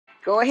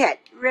Go ahead.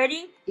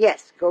 Ready?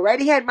 Yes, go right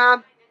ahead,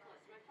 Mom.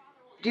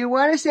 Do you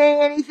want to say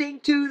anything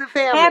to the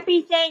family?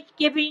 Happy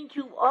Thanksgiving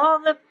to all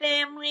the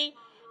family,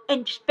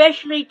 and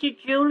especially to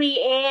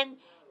Julie Ann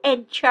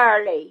and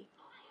Charlie.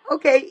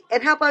 Okay,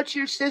 and how about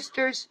your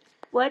sisters?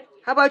 What?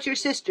 How about your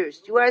sisters?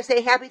 Do you want to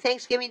say Happy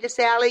Thanksgiving to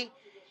Sally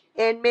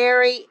and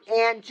Mary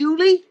and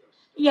Julie?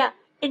 Yeah,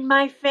 in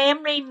my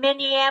family,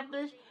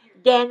 Minneapolis,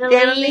 Dana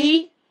Dana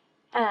Lee,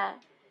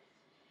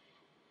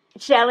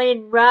 Sally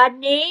and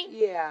Rodney,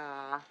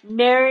 Yeah.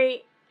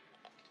 Mary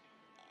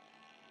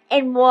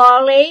and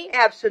Wally,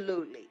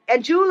 Absolutely.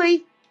 And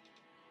Julie?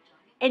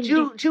 and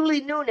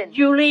Julie Noonan.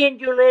 Julie and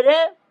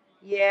Julita,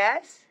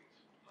 Yes.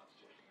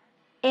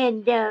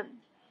 and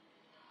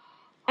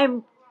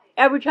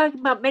are we talking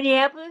about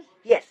Minneapolis?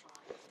 Yes.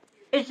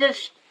 Is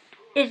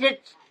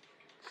it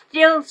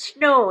still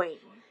snowing?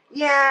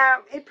 Yeah,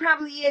 it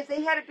probably is.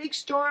 They had a big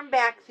storm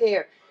back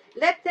there.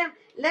 Let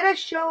us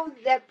show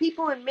the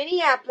people in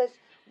Minneapolis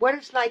what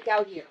it's like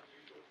out here.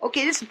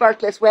 Okay, this is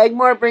Barkless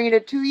Wagmore bringing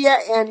it to you,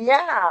 and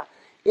yeah,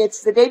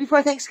 it's the day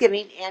before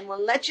Thanksgiving, and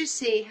we'll let you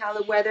see how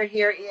the weather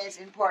here is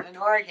in Portland,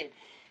 Oregon.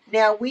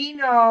 Now, we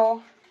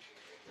know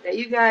that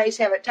you guys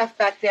have it tough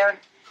back there.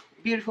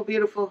 Beautiful,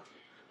 beautiful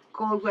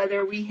cold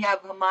weather. We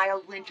have a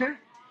mild winter,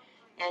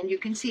 and you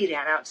can see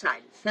that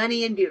outside. It's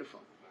sunny and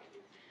beautiful.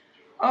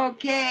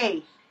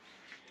 Okay,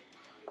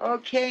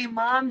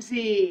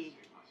 Momsy.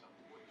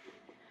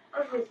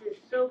 Oh, this is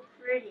so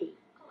pretty.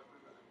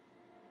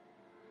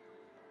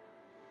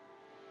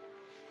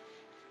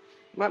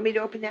 Want me to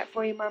open that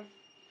for you, Mom?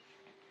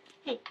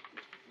 Hey,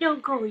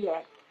 don't go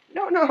yet.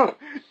 No,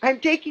 I'm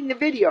taking the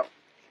video.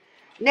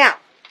 Now,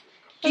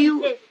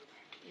 I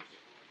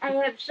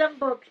have some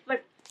books,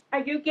 but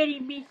are you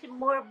getting me some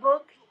more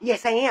books?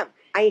 Yes, I am.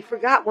 I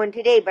forgot one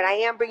today, but I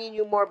am bringing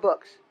you more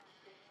books.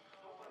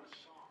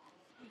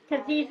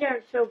 Because these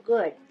aren't so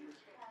good.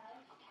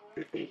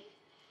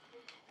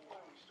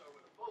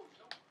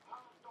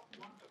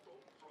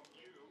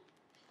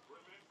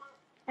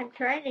 I'm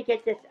trying to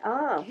get this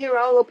off. Here,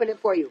 I'll open it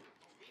for you.